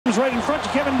He's right in front to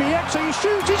Kevin Bieksa. He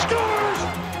shoots, he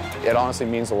scores! It honestly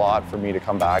means a lot for me to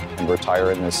come back and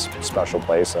retire in this special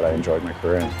place that I enjoyed my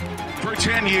career in. For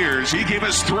 10 years, he gave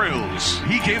us thrills,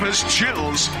 he gave us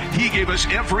chills, he gave us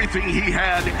everything he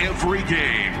had every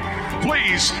game.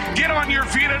 Please get on your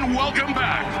feet and welcome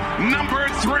back, number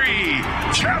 3,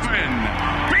 Kevin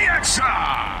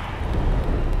Bieksa.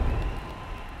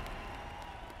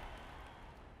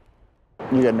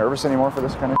 You get nervous anymore for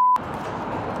this kind of?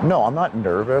 No, I'm not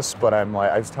nervous, but I'm like,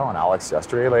 I was telling Alex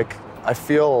yesterday, like, I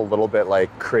feel a little bit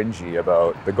like cringy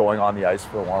about the going on the ice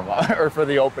for warm-up or for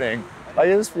the opening. I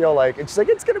just feel like it's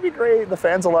gonna be great. The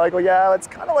fans will like, yeah, it's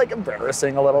kind of like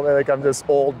embarrassing a little bit. Like I'm this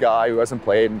old guy who hasn't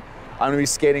played, and I'm gonna be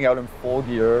skating out in full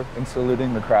gear and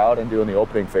saluting the crowd and doing the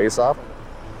opening face-off.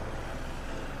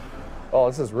 Oh,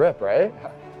 this is Rip, right?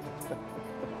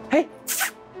 Hey,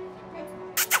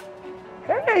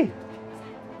 hey,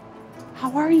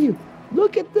 how are you?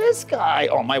 Look at this guy.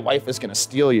 Oh, my wife is gonna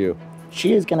steal you.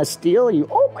 She is gonna steal you.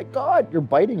 Oh my God, you're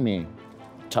biting me.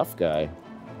 Tough guy.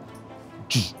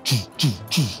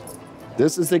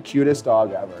 This is the cutest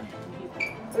dog ever.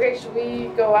 Okay, should we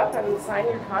go up and sign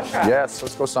your contract? Yes,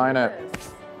 let's go sign it.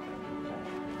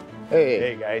 Hey.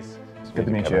 Hey guys. Good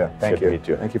to meet you. Thank you. Good to meet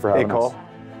you. Thank you for having us. Hey Cole,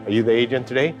 are you the agent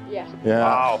today? Yeah. Yeah.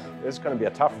 Wow, this is going to be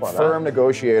a tough one. Firm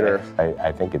negotiator.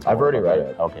 I think it's. I've already read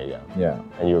it. Okay, yeah. Yeah.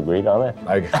 And you agreed on it?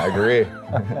 I agree.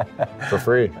 For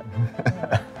free.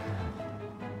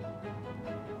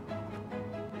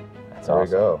 That's there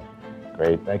awesome. you go.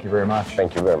 Great. Thank you very much.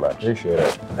 Thank you very much. Appreciate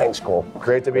it. Thanks, Cole.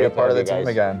 Great to be a part of the team guys.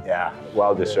 again. Yeah,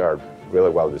 well deserved. Really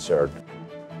well deserved.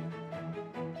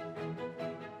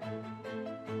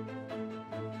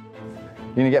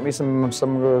 You gonna get me some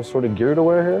sort of gear to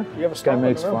wear here? You have a This guy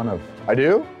makes fun of. I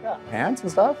do? Yeah. Pants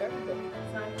and stuff?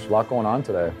 There's a lot going on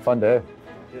today. Fun day.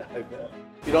 Yeah, I bet.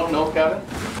 You don't know Kevin?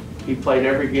 He played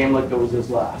every game like it was his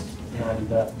last.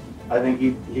 And I think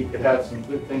he could have some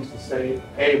good things to say,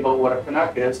 A, about what a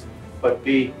Canuck is, but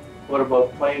B, what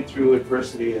about playing through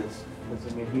adversity is.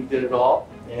 Because, I mean, he did it all,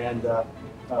 and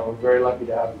we're very lucky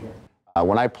to have him here.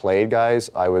 When I played, guys,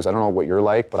 I don't know what you're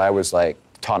like, but I was like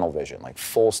tunnel vision, like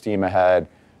full steam ahead,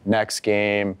 next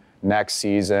game, next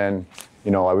season. You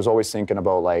know, I was always thinking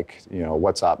about like, you know,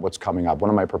 what's up, what's coming up,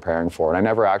 what am I preparing for? And I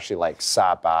never actually like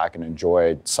sat back and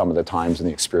enjoyed some of the times and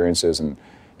the experiences and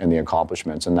the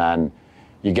accomplishments. And then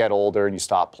you get older and you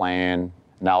stop playing.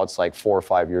 Now it's like 4 or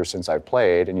 5 years since I've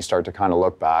played, and you start to kind of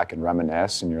look back and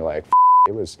reminisce, and you're like,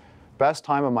 it was best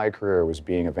time of my career was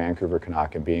being a Vancouver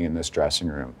Canuck and being in this dressing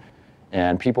room.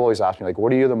 And people always ask me, like,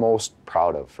 what are you the most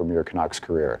proud of from your Canucks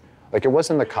career? Like, it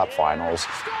wasn't the Cup finals.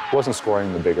 It wasn't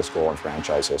scoring the biggest goal in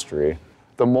franchise history.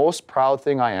 The most proud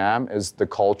thing I am is the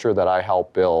culture that I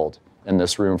helped build in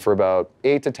this room for about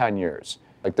 8 to 10 years.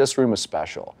 Like, this room is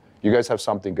special. You guys have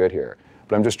something good here.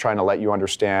 But I'm just trying to let you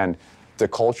understand the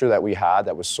culture that we had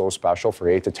that was so special for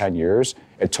 8 to 10 years.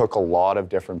 It took a lot of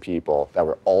different people that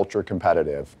were ultra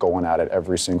competitive, going at it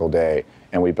every single day.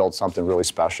 And we built something really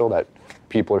special that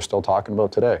people are still talking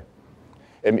about today.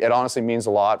 It honestly means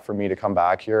a lot for me to come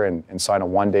back here and sign a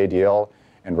one-day deal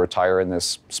and retire in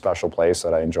this special place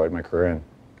that I enjoyed my career in.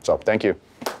 So, thank you.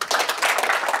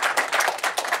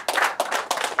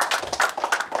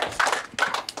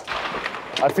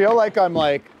 I feel like I'm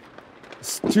like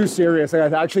too serious.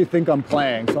 Like, I actually think I'm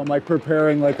playing, so I'm like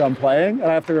preparing like I'm playing,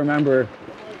 and I have to remember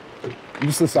I'm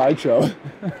just a sideshow.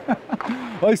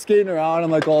 I'm like skating around,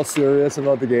 I'm like all serious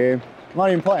about the game. I'm not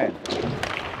even playing.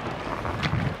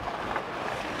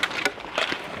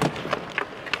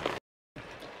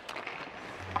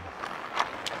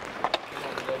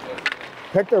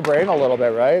 Pick their brain a little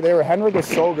bit, right? Henrik was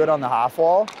so good on the half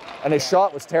wall, and his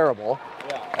shot was terrible.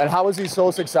 Yeah. And how was he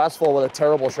so successful with a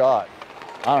terrible shot?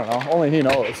 I don't know, only he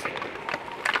knows.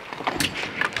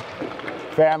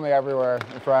 Family everywhere,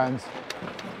 and friends.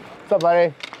 What's up,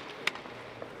 buddy?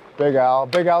 Big Al.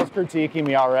 Big Al's critiquing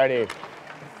me already.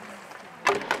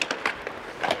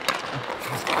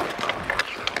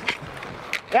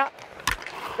 Yeah.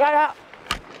 Yeah.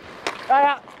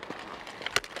 Yeah.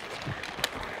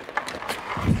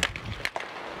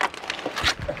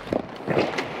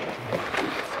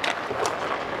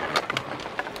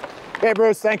 Hey,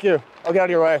 Bruce, thank you. I'll get out of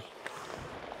your way.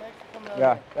 Thanks for coming out.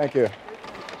 Yeah, thank you.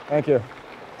 Thank you.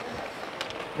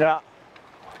 Yeah.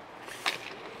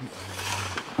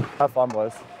 Have fun,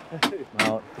 boys.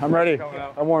 No, I'm ready.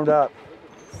 I'm warmed up.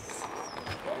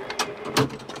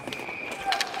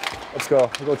 Let's go.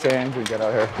 We'll go change and get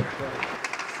out here.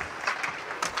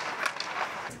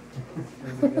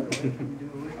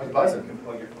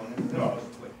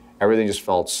 Everything just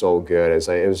felt so good.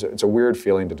 It's a weird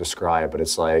feeling to describe, but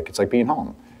it's like being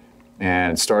home.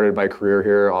 And started my career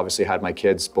here. Obviously had my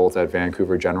kids both at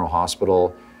Vancouver General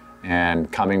Hospital,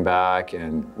 and coming back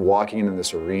and walking into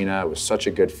this arena, it was such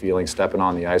a good feeling, stepping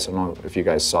on the ice. I don't know if you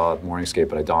guys saw it morning skate,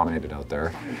 but I dominated out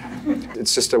there.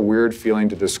 It's just a weird feeling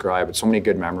to describe. It's so many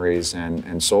good memories,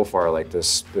 and so far, like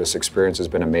this experience has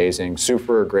been amazing.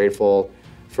 Super grateful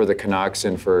for the Canucks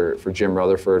and for Jim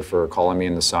Rutherford for calling me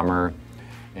in the summer,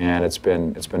 and it's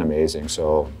been amazing.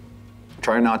 So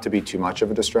try not to be too much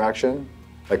of a distraction.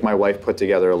 Like my wife put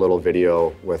together a little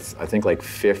video with I think like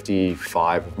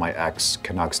 55 of my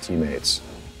ex-Canucks teammates,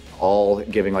 all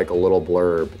giving like a little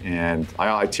blurb, and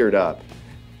I teared up.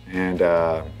 And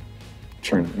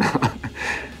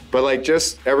but like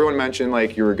just everyone mentioned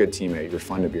like you're a good teammate, you're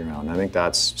fun to be around. I think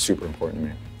that's super important to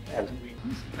me.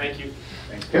 Thank you.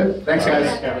 Thanks. Good. Thanks,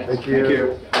 guys. Thank you. Thank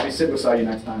you. I'll be sitting beside you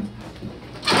next time.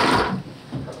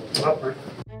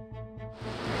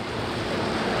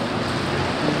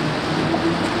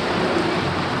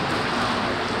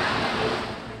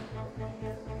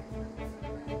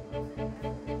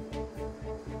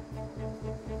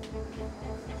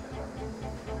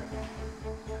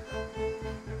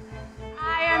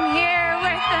 I am here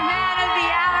with the man of the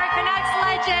hour, Canucks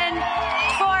legend,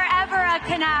 forever a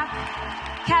Canuck,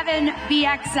 Kevin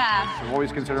Bieksa. I've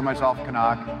always considered myself a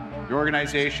Canuck. The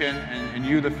organization and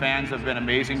you, the fans, have been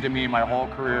amazing to me my whole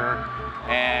career,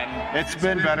 and it's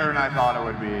been better than I thought it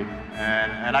would be.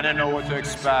 And I didn't know what to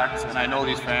expect, and I know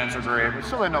these fans are great, but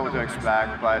still didn't know what to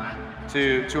expect. But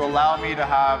to allow me to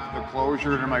have the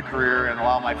closure in my career and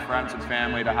allow my friends and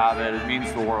family to have it, it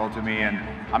means the world to me, and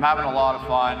I'm having a lot of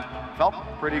fun. Felt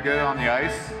pretty good on the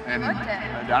ice, and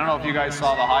I don't know if you guys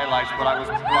saw the highlights, but I was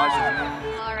buzzing.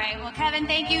 All right, well, Kevin,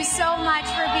 thank you so much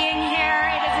for being here.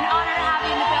 It is an honor to have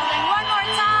you in the building. One more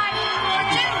time for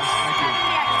Juice, Kevin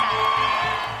Bieksa.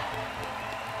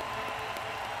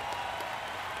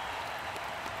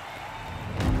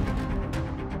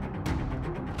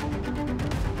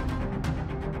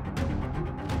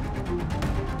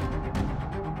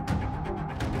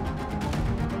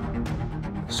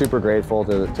 Super grateful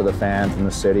to the fans and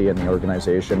the city and the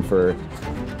organization for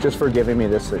giving me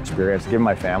this experience, giving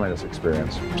my family this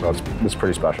experience. So it's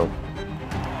pretty special.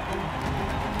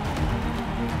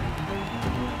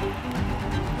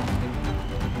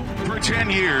 For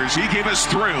 10 years, he gave us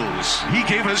thrills, he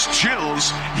gave us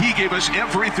chills, he gave us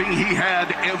everything he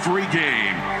had every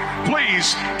game.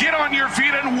 Please get on your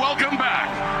feet and welcome back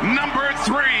number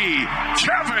 3,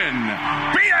 Kevin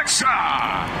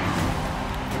Bieksa.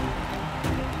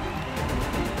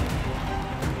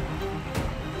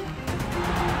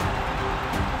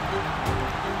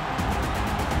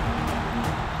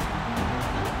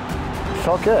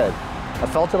 Felt good. I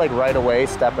felt it like right away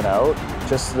stepping out.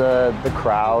 Just the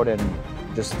crowd and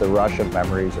just the rush of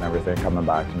memories and everything coming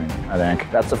back to me. I think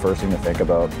that's the first thing to think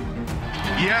about.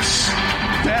 Yes,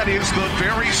 that is the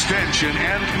very stanchion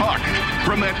and puck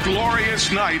from that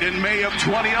glorious night in May of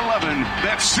 2011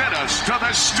 that sent us to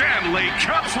the Stanley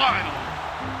Cup Final.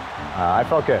 I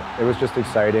felt good. It was just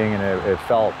exciting, and it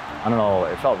felt, I don't know,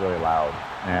 it felt really loud.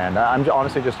 And I'm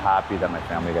honestly just happy that my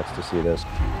family gets to see this.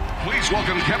 Please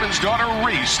welcome Kevin's daughter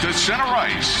Reese to center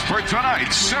ice for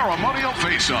tonight's ceremonial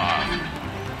face-off.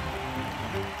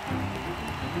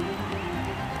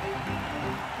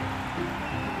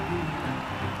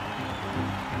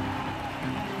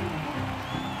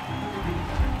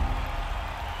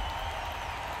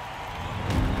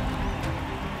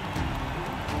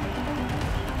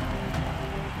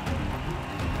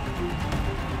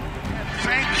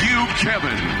 Thank you,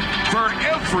 Kevin, for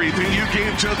everything you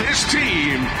gave to this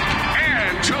team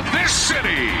and to this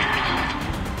city.